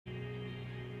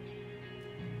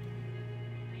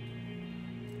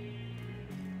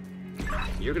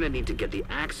You're gonna need to get the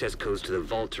access codes to the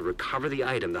vault to recover the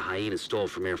item the hyena stole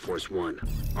from Air Force One.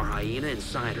 Our hyena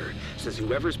insider says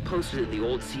whoever's posted it in the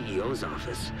old CEO's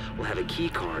office will have a key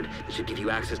card that should give you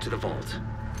access to the vault.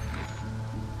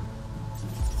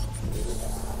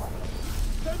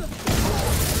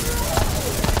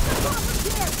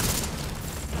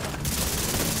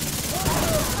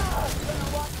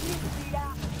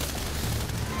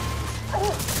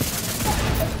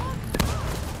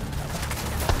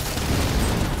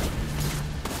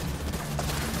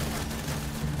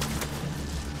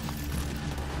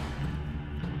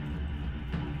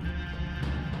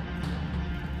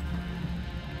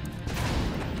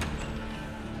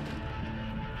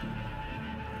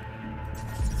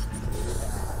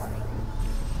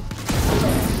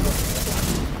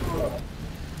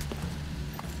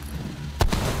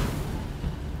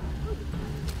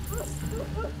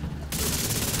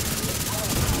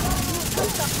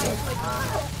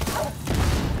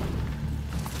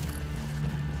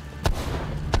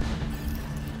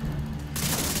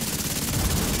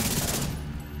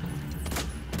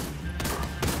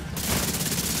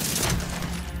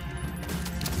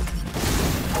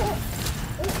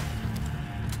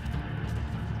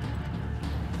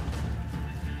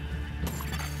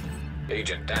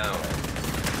 Agent down.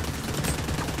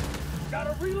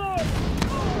 Gotta reload!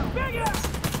 Big ass!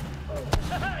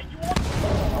 You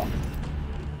want...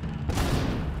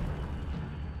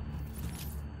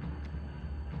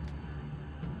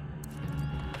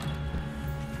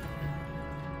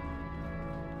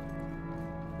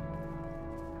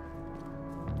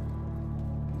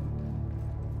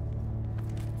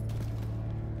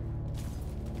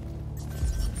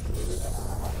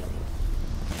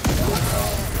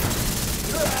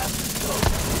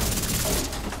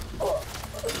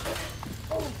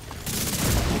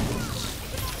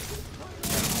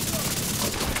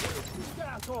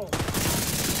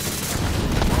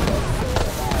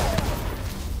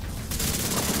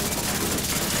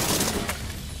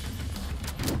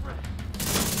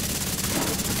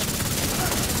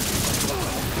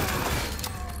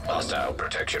 Hostile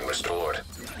protection restored.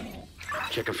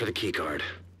 Checking for the key card.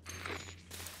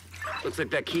 Looks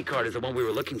like that key card is the one we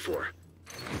were looking for.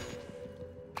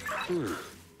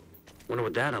 Wonder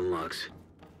what that unlocks.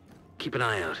 Keep an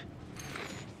eye out.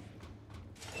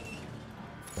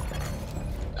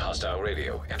 Hostile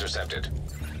radio intercepted.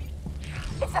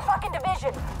 It's the fucking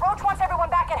division. Roach wants everyone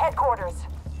back at headquarters.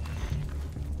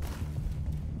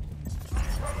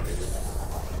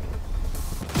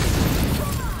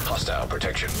 Hostile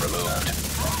protection removed.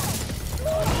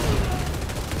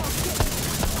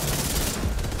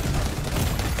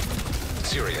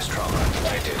 Serious trauma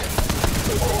detected.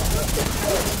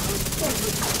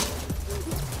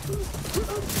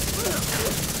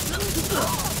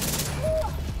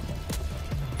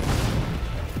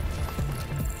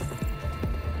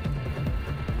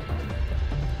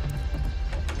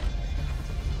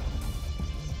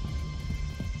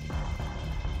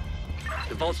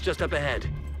 The vault's just up ahead.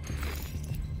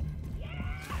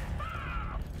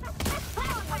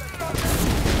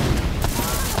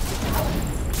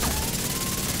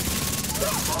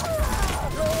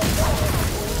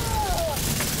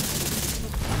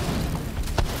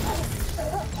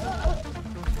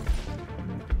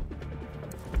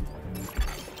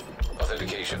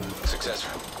 Authentication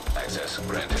successful. Access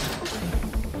granted.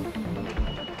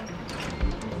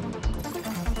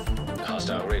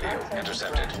 Hostile radio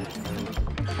intercepted.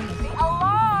 The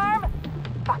alarm!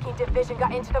 Fucking division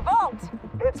got into the vault.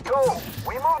 It's cool.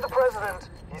 We moved the president.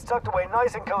 He's tucked away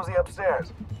nice and cozy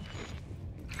upstairs.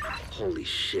 Holy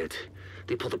shit.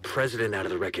 They pulled the president out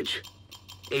of the wreckage.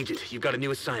 Agent, you've got a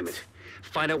new assignment.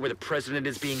 Find out where the president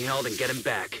is being held and get him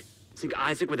back. Sync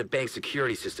Isaac with the bank's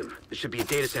security system. There should be a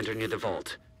data center near the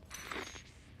vault.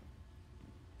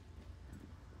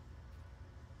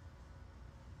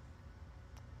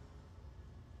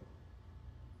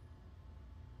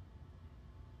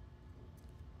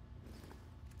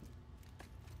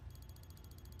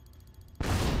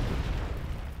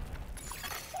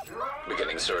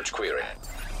 Beginning search query.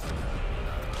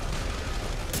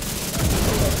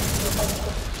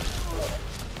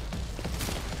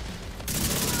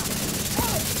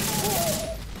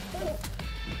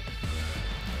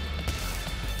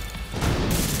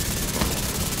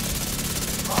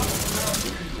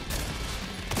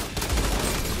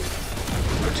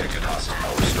 Protected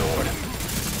hostile restored.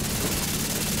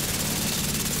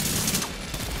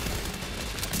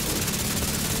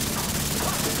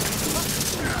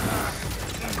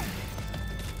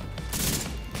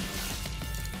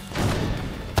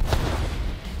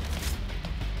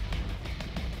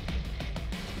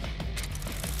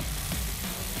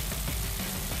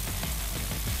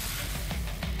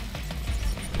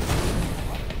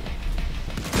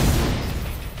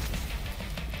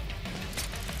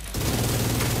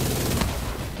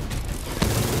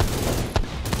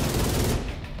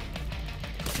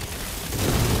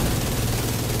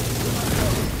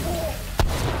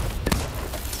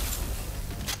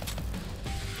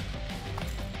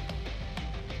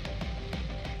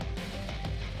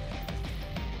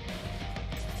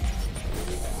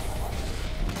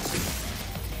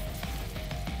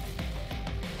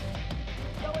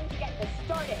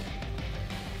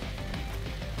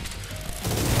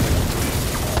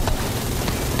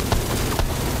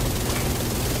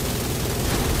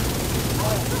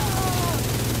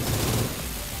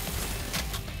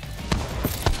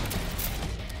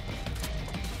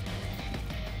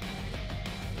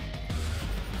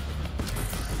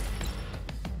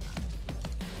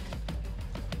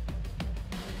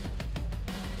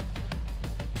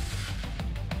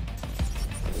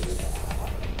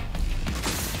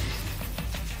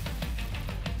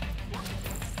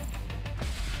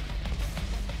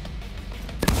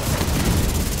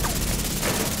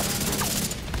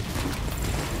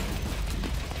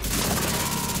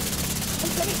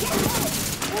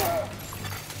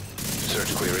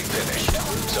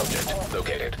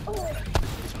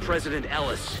 President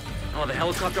Ellis. I'll have a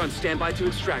helicopter on standby to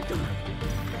extract him.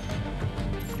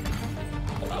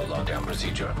 Our lockdown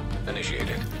procedure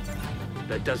initiated.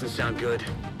 That doesn't sound good.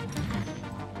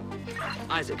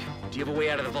 Isaac, do you have a way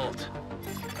out of the vault?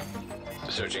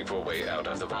 Searching for a way out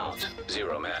of the vault.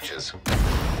 0 matches.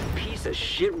 Piece of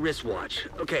shit wristwatch.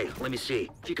 Okay, let me see.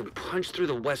 If you can punch through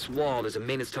the west wall, there's a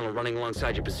maintenance tunnel running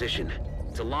alongside your position.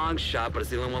 It's a long shot, but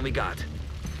it's the only one we got.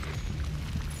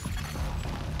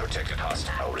 Protected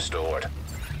hostile restored.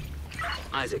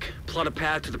 Isaac, plot a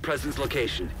path to the President's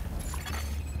location.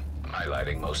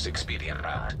 Highlighting most expedient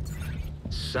route.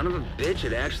 Son of a bitch,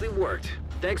 it actually worked.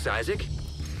 Thanks, Isaac.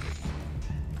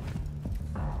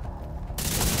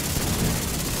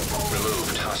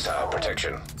 Removed hostile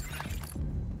protection.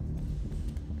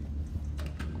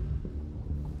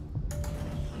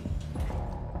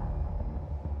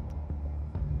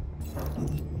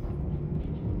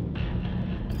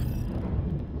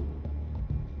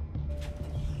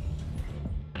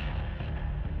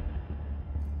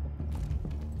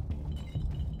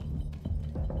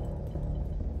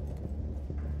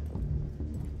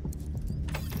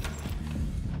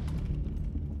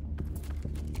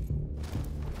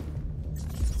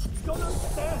 Don't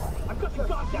understand. I've got the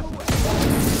goddamn way.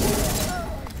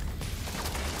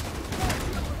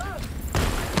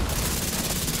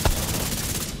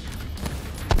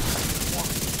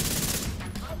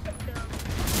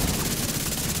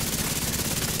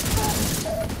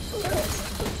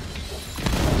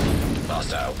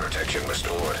 Hostile protection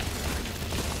restored.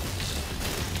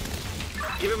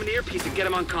 Give him an earpiece and get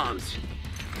him on comms.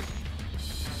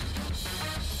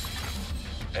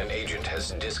 An agent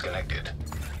has disconnected.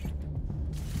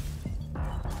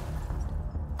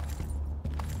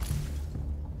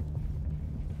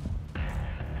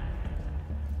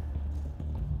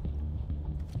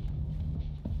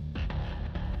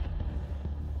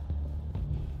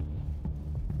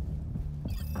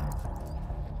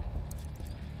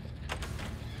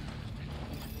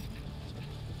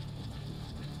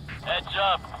 Heads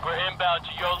up, we're inbound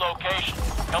to your location.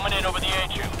 Coming in over the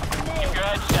HU. Keep your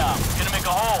heads down. We're gonna make a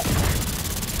hole.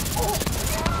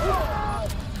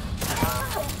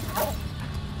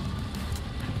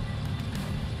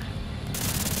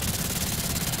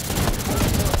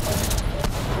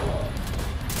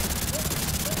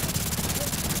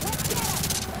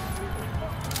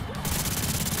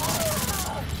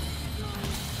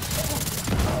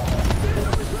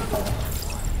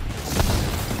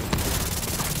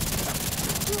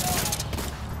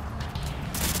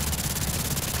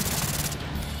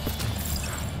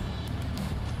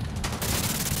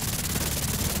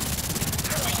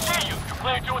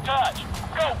 Clear to attach.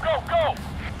 Go, go, go!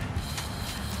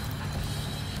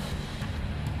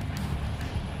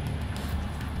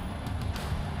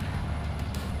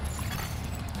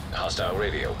 Hostile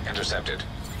radio intercepted.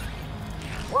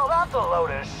 Well, that's a load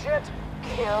of shit.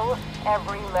 Kill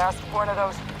every last one of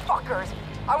those fuckers.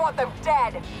 I want them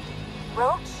dead.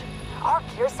 Roach, our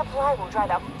gear supply will dry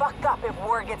the fuck up if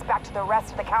word gets back to the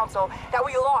rest of the council that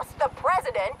we lost the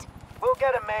president. We'll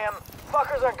get him, ma'am.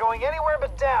 Fuckers aren't going anywhere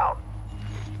but down.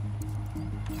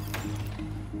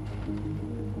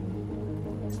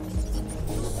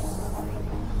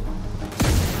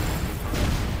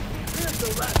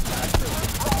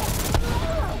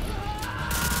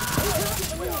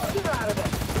 Get out of there.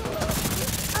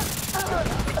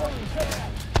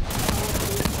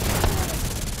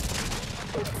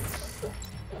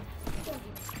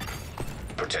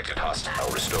 Protected hostile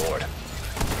restored.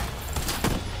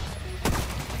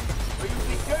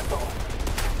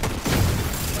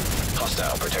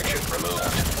 Hostile protection removed.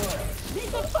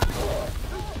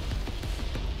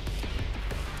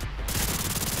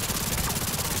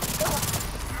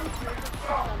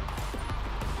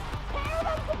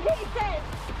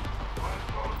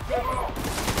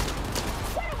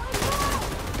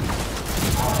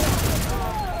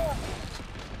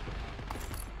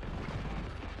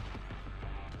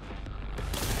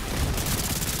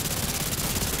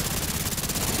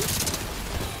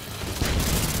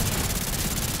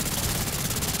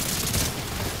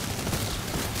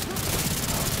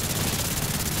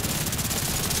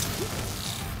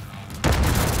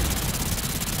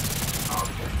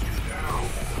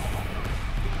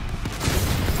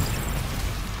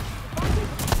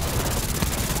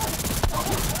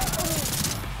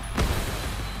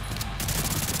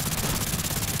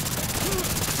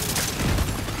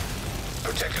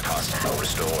 Protected hostile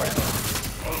restored.